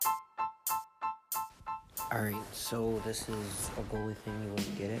Alright, so this is a goalie thing you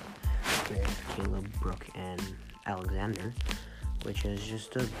wouldn't get it with Caleb, Brooke, and Alexander, which is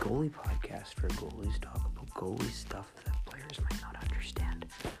just a goalie podcast for goalies. Talk about goalie stuff that players might not understand,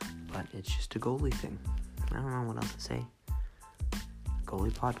 but it's just a goalie thing. I don't know what else to say.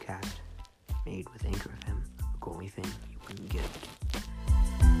 Goalie podcast made with Anchor FM, a goalie thing you wouldn't get.